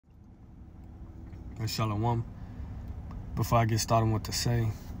Shalom. Before I get started on what to say,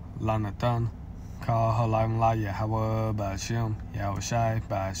 Lanathan, Ka Halam La Yahweh Ba'ashem, Yahweh Shai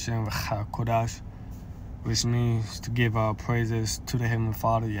Ba'ashem Kodash, which means to give our praises to the Heavenly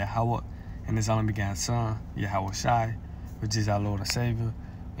Father, Yahweh, and His only begotten Son, Yahweh Shai, which is our Lord and Savior,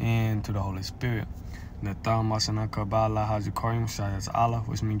 and to the Holy Spirit. Nathan Masana Kabbalah Hazikorim Shai Allah,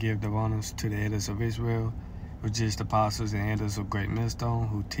 which means give the honors to the elders of Israel, which is the apostles and elders of great millstone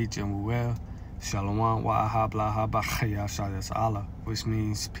who teach and will well. Shalom wa'ahabla habachaya shayas Allah, which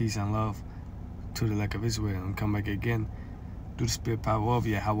means peace and love to the elect of Israel. And come back again through the spirit power of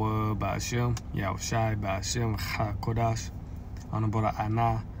Yahweh Ba'ashem, Yahweh Shai Ba'ashem Kodash, on the border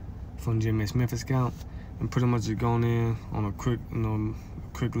Anna from Jimmy Smith's account. And pretty much just going in on a quick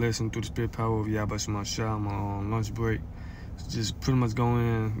lesson through the spirit power of Yahweh Shai on lunch break. Just pretty much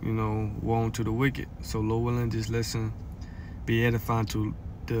going in, woe unto the wicked. So Lord willing, just listen, be edifying to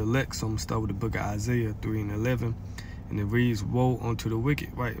the elect. So I'm gonna start with the book of Isaiah 3:11, and it reads, woe unto the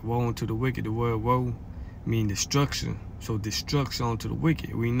wicked, right? Woe unto the wicked. The word woe means destruction. So destruction unto the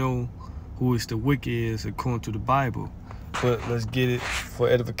wicked. We know who is the wicked is according to the Bible. But let's get it for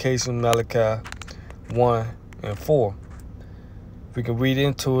edification, Malachi 1:4. We can read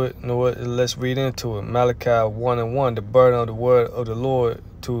into it. Let's read into it. Malachi 1:1, the burden of the word of the Lord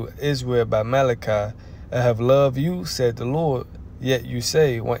to Israel by Malachi. I have loved you, said the Lord. Yet you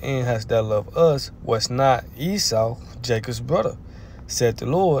say, what end hast thou loved us? Was not Esau Jacob's brother? Said the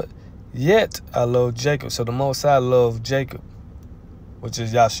Lord. Yet I love Jacob. So the Most High loved Jacob, which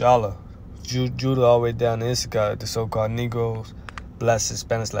is Yashala. Judah all the way down to Issachar, the so-called Negroes, Blacks,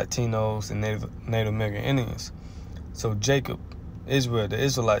 Spanish, Latinos, and Native American Indians. So Jacob, Israel, the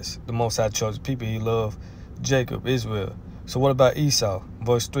Israelites, the Most High chose people. He loved Jacob, Israel. So what about Esau?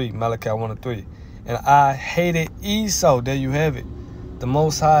 Verse 3, Malachi 1:3. And I hated Esau. There you have it. The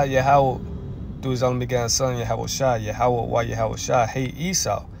Most High, Yahweh, through His only begotten Son, Yahweh Shai, Yahweh Shai, hate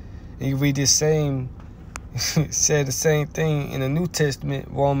Esau. And you read this same, said the same thing in the New Testament,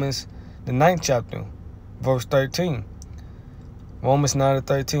 Romans, the 9th chapter, verse 13. Romans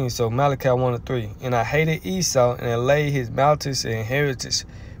 9:13. So Malachi 1:3. And I hated Esau, and I laid his mountains and heritage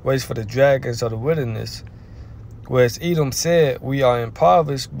waste for the dragons of the wilderness. Whereas Edom said, we are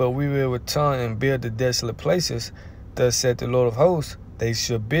impoverished, but we will return and build the desolate places. Thus said the Lord of hosts, they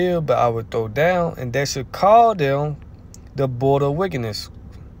should build, but I will throw down, and they should call them the border of wickedness.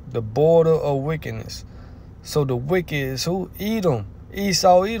 The border of wickedness. So the wicked is who? Edom.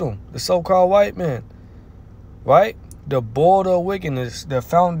 Esau, Edom, the so-called white man. Right? The border of wickedness, the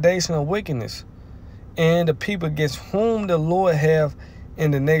foundation of wickedness. And the people against whom the Lord have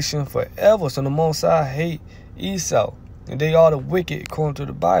in the nation forever. So the Most High hate Esau, and they are the wicked according to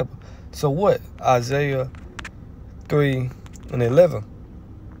the Bible. So what? Isaiah 3:11.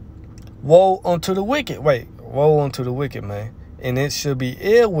 Woe unto the wicked. Wait, woe unto the wicked, man. And it should be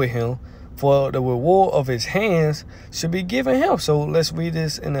ill with him, for the reward of his hands should be given him. So let's read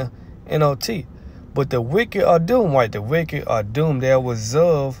this in the NLT. But the wicked are doomed. Right, the wicked are doomed. They are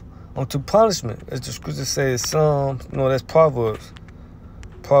reserved unto punishment. As the scripture says, that's Proverbs.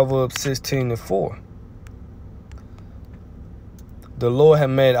 Proverbs 16:4. The Lord had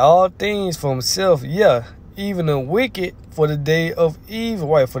made all things for himself, even the wicked for the day of evil,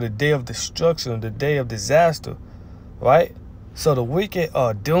 right? For the day of destruction, the day of disaster, right? So the wicked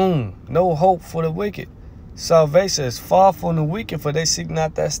are doomed. No hope for the wicked. Salvation is far from the wicked, for they seek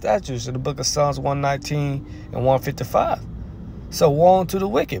not thy statutes. In the book of Psalms 119 and 155. So woe unto the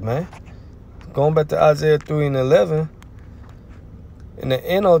wicked, man. Going back to Isaiah 3:11. In the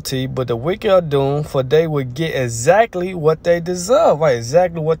NLT, but the wicked are doomed, for they will get exactly what they deserve. Right,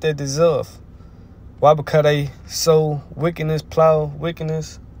 exactly what they deserve. Why? Because they sow wickedness, plow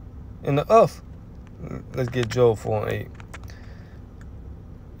wickedness in the earth. Let's get Job 4:8.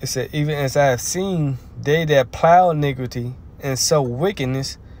 It said, even as I have seen, they that plow iniquity and sow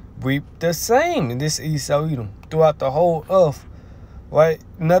wickedness reap the same. And this Esau Edom throughout the whole earth, right?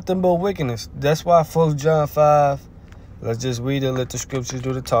 Nothing but wickedness. That's why 1 John 5. Let's just read it, let the scriptures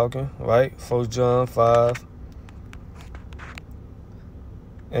do the talking, right? 1 John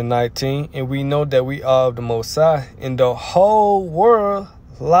 5:19. And we know that we are of the Most High, and the whole world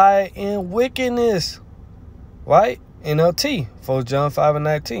lie in wickedness, right? NLT, 1 John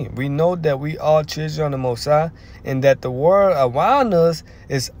 5:19. We know that we are children of the Most High, and that the world around us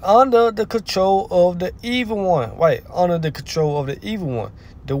is under the control of the evil one, right? Under the control of the evil one,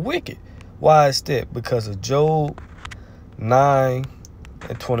 the wicked. Why is that? Because of Job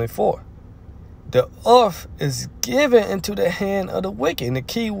 9:24. The earth is given into the hand of the wicked. And the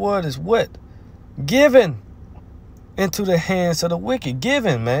key word is what? Given into the hands of the wicked.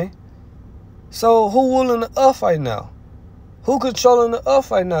 Given, man. So who ruling the earth right now? Who controlling the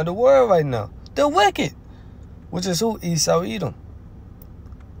earth right now, the world right now? The wicked, which is who? Esau, Edom.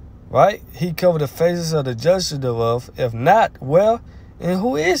 Right? He covered the faces of the judges thereof. If not, well, and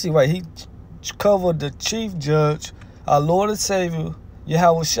who is he? Right? He covered the chief judge, our Lord and Savior,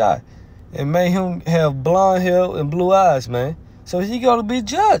 Yahweh Shai, and made him have blonde hair and blue eyes, man. So he gonna be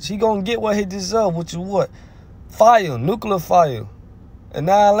judged. He gonna get what he deserves, which is what? Fire, nuclear fire,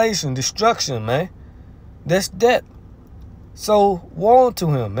 annihilation, destruction, man. That's that. So woe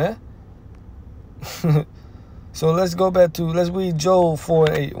unto him, man. So let's go back to, let's read Job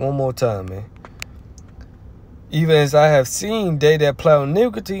 4:8 one more time, man. Even as I have seen, they that plow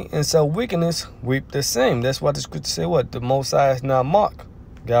iniquity and sow wickedness reap the same. That's what the scripture say, what? The Most High is not mocked.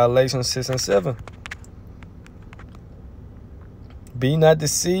 Galatians 6:7. Be not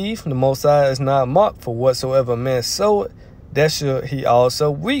deceived, the Most High is not mocked, for whatsoever man soweth, that shall he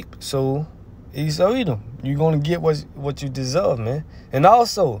also reap. So Esau, Edom, you're going to get what you deserve, man. And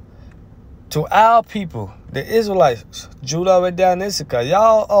also, to our people, the Israelites, Judah right down Issachar,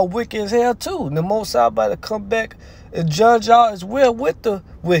 y'all are wicked as hell too. The Most High about to come back and judge y'all as well with the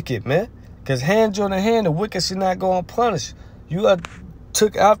wicked, man. Because hand you in the hand, the wicked should not go unpunished. You are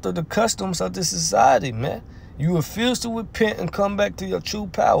took after the customs of the society, man. You refuse to repent and come back to your true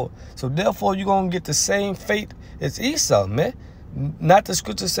power. So therefore, you're going to get the same fate as Esau, man. Not the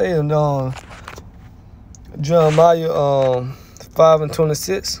scripture saying Jeremiah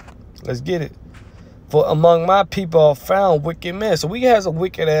 5:26. Let's get it. For among my people are found wicked men. So we have some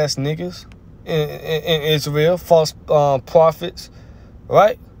wicked ass niggas in Israel, false prophets,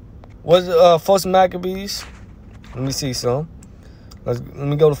 right? What's First Maccabees? Let me see some. Let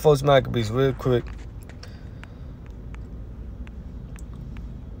me go to First Maccabees real quick.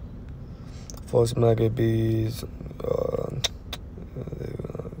 First Maccabees,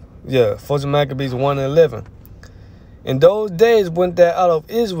 First Maccabees 1:11. In those days went there out of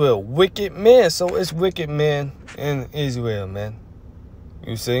Israel wicked men. So it's wicked men in Israel, man.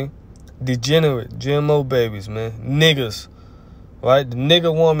 You see? Degenerate, GMO babies, man. Niggas, right? The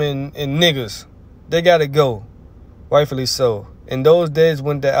nigger woman and niggas, they got to go. Rightfully so. In those days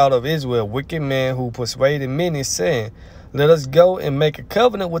went there out of Israel wicked men who persuaded many, saying, let us go and make a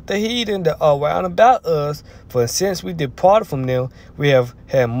covenant with the heathen that are round about us. For since we departed from them, we have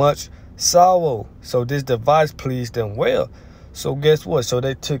had much sorrow. So this device pleased them well. So guess what? So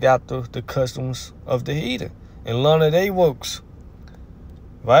they took out the customs of the heathen and learned of their works.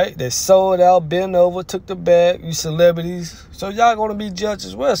 Right? They sold out, bent over, took the bag, you celebrities. So y'all going to be judged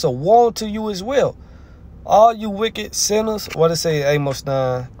as well. So woe to you as well. All you wicked sinners. What it say, Amos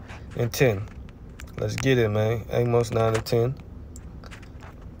 9:10. Let's get it, man. Amos 9:10.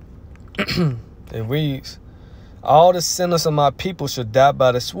 It reads, all the sinners of my people should die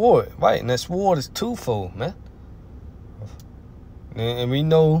by the sword. Right, and that sword is twofold, man. And we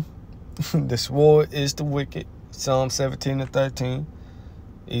know the sword is the wicked. Psalm 17:13.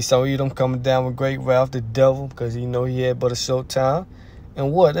 Esau Edom coming down with great wrath, the devil, because he know he had but a short time.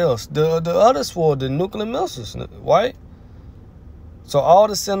 And what else? The other sword, the nuclear missiles, right? So all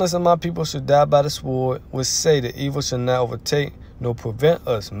the sinners of my people should die by the sword, which say the evil shall not overtake nor prevent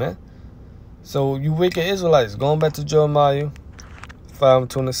us, man. So you wicked Israelites, going back to Jeremiah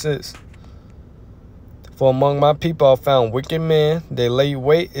 5:26. For among my people are found wicked men. They lay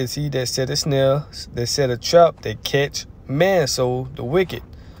wait as he that set a snare. They set a trap. They catch man. So the wicked.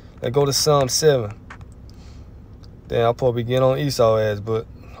 Let's go to Psalm 7. Then I'll probably get on Esau ass, but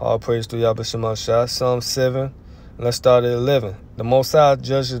all praise to Yahweh Shema Shai. Psalm 7. Let's start at 11. The Most High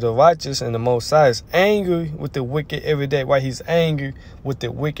judges the righteous, and the Most High is angry with the wicked every day. Why? He's angry with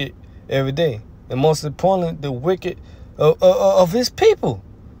the wicked every day. And most importantly, the wicked of his people.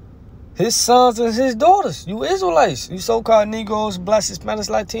 His sons and his daughters. You Israelites. You so-called Negroes, Blacks, Hispanics,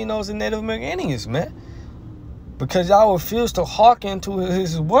 Latinos, and Native American Indians, man. Because y'all refuse to hearken to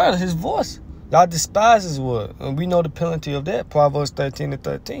his word, his voice. Y'all despise his word. And we know the penalty of that. Proverbs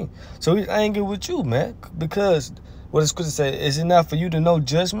 13:13. So he's angry with you, man. Because what the scripture say, is it not for you to know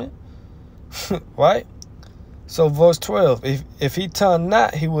judgment? Right? So verse 12. If he turn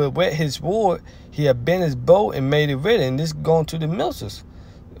not, he will wet his sword. He had bent his bow and made it ready. And this going to the ministers.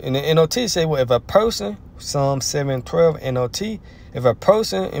 In the NOT say, well, if a person, Psalm 7:12 NOT, if a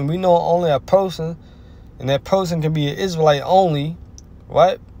person, and we know only a person, and that person can be an Israelite only,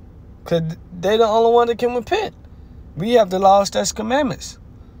 right? Because they the only one that can repent. We have the law, statutes, commandments.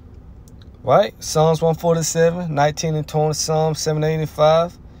 Right? Psalms 147, 19 and 20, Psalm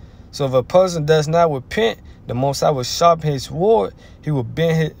 785. So if a person does not repent, the Most High will sharpen his sword. He will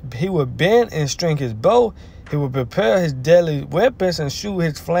bend and string his bow. He will prepare his deadly weapons and shoot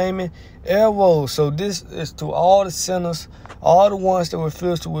his flaming arrows. So this is to all the sinners, all the ones that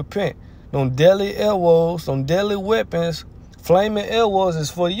refuse to repent. Them deadly arrows, them deadly weapons, flaming arrows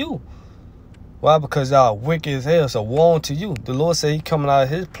is for you. Why? Because y'all wicked as hell. So woe unto you. The Lord said he coming out of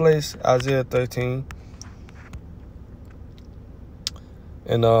his place, Isaiah 13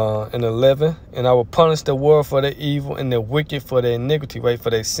 and 11. And I will punish the world for their evil and the wicked for their iniquity, right?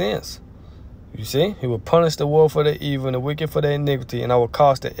 For their sins. You see? He will punish the world for their evil and the wicked for their iniquity. And I will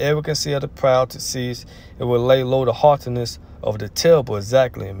cause the arrogancy of the proud to cease. It will lay low the haughtiness of the terrible.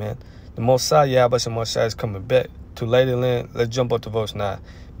 Exactly, man. The Messiah, Yahweh Shemashai, is coming back. To lay the land. Let's jump up to verse 9.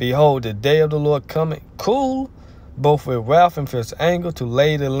 Behold, the day of the Lord coming, cool, both with wrath and fierce anger, to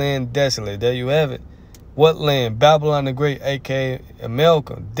lay the land desolate. There you have it. What land? Babylon the Great, a.k.a.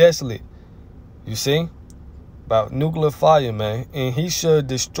 America, desolate. You see? About nuclear fire, man. And he should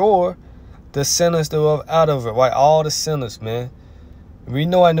destroy the sinners thereof out of it, right? All the sinners, man. We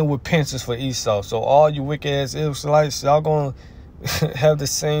know I knew repentance for Esau. So all you wicked-ass Israelites, y'all going to have the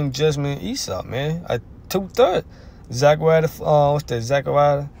same judgment Esau, man. 2/3. Zechariah, what's that?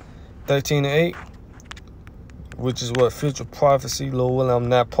 Zechariah 13:8, which is what? Future prophecy. Lord willing, I'm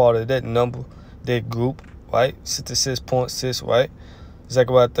not part of that number, that group, right? 66.6, right?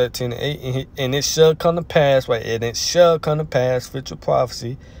 Zechariah 13:8, and it shall come to pass, right? And it shall come to pass, future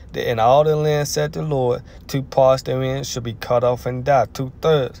prophecy, that in all the land, said the Lord, 2 parts therein shall be cut off and die.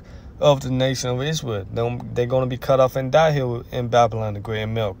 2/3 of the nation of Israel, they're going to be cut off and die here in Babylon the Great,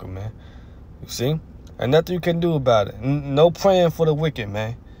 America, man. You see? And nothing you can do about it. No praying for the wicked,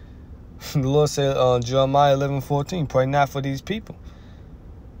 man. The Lord said, Jeremiah 11:14, pray not for these people.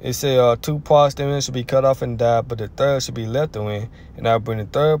 It said, 2 parts therein shall be cut off and die, but the third shall be left therein. And I will bring the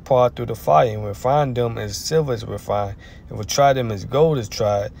third part through the fire, and refine them as silver is refined, and will try them as gold is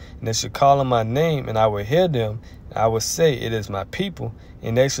tried. And they shall call on my name, and I will hear them. And I will say, it is my people.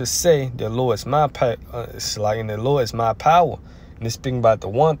 And they shall say, the Lord is my power. And the Lord is my power. And it's speaking about the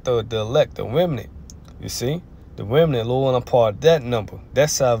 1/3, the elect, the remnant. You see, the remnant, Lord, I'm part of that number. That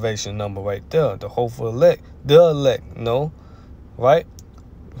salvation number right there. The hopeful elect. The elect, no, right?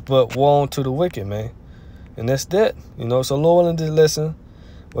 But woe to the wicked, man. And that's that. You know, so Lord, in this lesson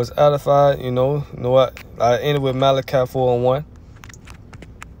was edified. You know what? I ended with Malachi 4:1.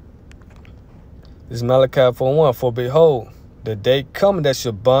 This is Malachi 4:1. For behold, the day coming that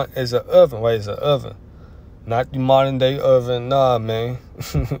shall burn as an oven. Right? It's an oven. Not the modern day oven. Nah, man.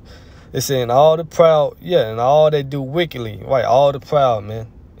 It's saying all the proud, yeah, and all they do wickedly, right? All the proud, man.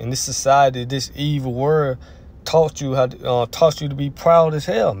 In this society, this evil world taught you to be proud as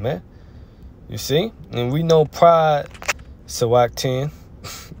hell, man. You see? And we know pride. Sirach 10.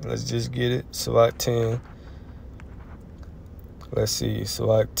 Let's just get it. Sirach 10. Let's see.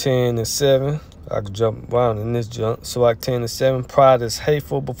 Sirach 10:7. I can jump around in this jump. Sirach 10:7. Pride is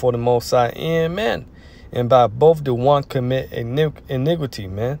hateful before the Most High end, man. And by both the one commit iniquity,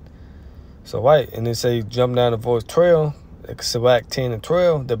 man. So, right, and then say, jump down to verse 12, Sirach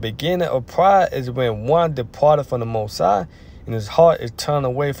 10:12. The beginning of pride is when one departed from the Most High, and his heart is turned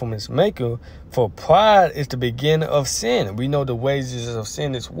away from his maker. For pride is the beginning of sin. We know the wages of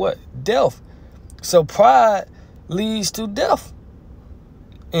sin is what? Death. So pride leads to death.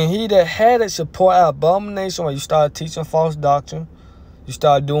 And he that had it shall pour out abomination. When you start teaching false doctrine, you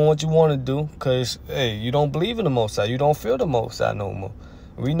start doing what you want to do, because, hey, you don't believe in the Most High. You don't feel the Most High no more.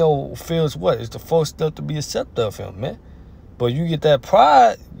 We know feels what? It's the first step to be accepted of him, man. But you get that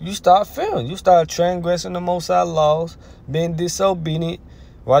pride, you start feeling. You start transgressing the Most High laws, being disobedient,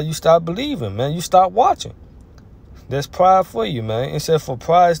 right? You start believing, man. You start watching. That's pride for you, man. It said, for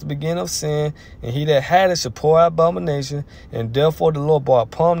pride is the beginning of sin, and he that had it shall pour out abomination, and therefore the Lord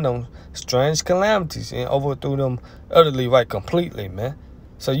brought upon them strange calamities and overthrew them utterly, right, completely, man.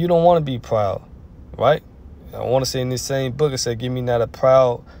 So you don't want to be proud, right? I want to say in this same book, it said, give me not a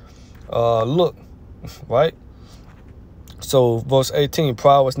proud look, right? So verse 18,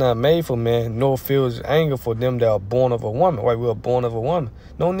 pride was not made for man, nor feels anger for them that are born of a woman, right? We are born of a woman.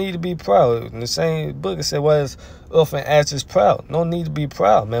 No need to be proud. In the same book, it said, well, it's earth and ashes proud. No need to be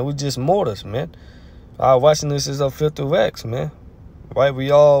proud, man. We just mortals, man. Our righteousness is of filthy rags, man. Right?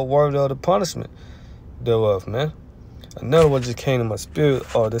 We all worthy of the punishment thereof, man. Another one just came to my spirit.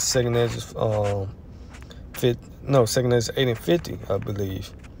 Oh, this second is 8 and 50, I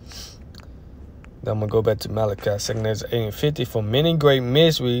believe. Then I'm going to go back to Malachi, 2nd Ezra 8 and 50. For many great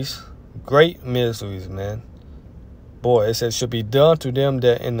miseries, man. Boy, it says, should be done to them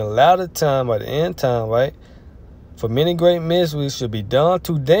that in the latter time, by the end time, right? For many great miseries should be done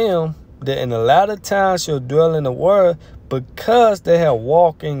to them that in the latter time shall dwell in the world, because they have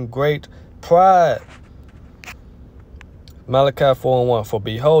walked in great pride. Malachi 4:1. For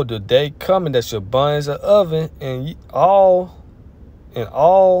behold, the day coming that shall burn as an oven, and all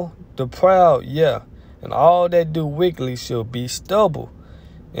the proud, and all that do wickedly shall be stubble.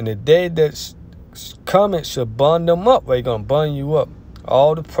 And the day that's coming shall burn them up. They're going to burn you up.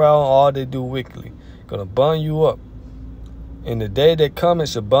 All the proud, all that do wickedly, going to burn you up. And the day that cometh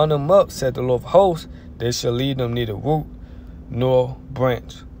shall burn them up, said the Lord of hosts. They shall leave them neither root nor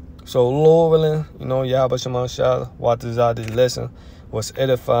branch. So, Lord willing, Yahweh Shema Shalom, watch this out, this lesson was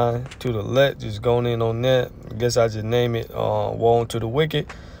edifying to the elect. Just going in on that. I guess I just name it Woe unto the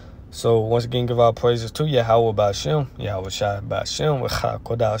wicked. So, once again, give our praises to Yahweh Ba'Shem, Yahweh Shai Ba'Shem,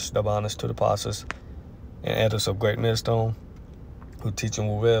 Kodash, the honors to the apostles and elders of Great Millstone, who teach and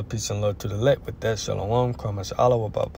will real peace and love to the elect. With that, Shalom, Kramas Allah,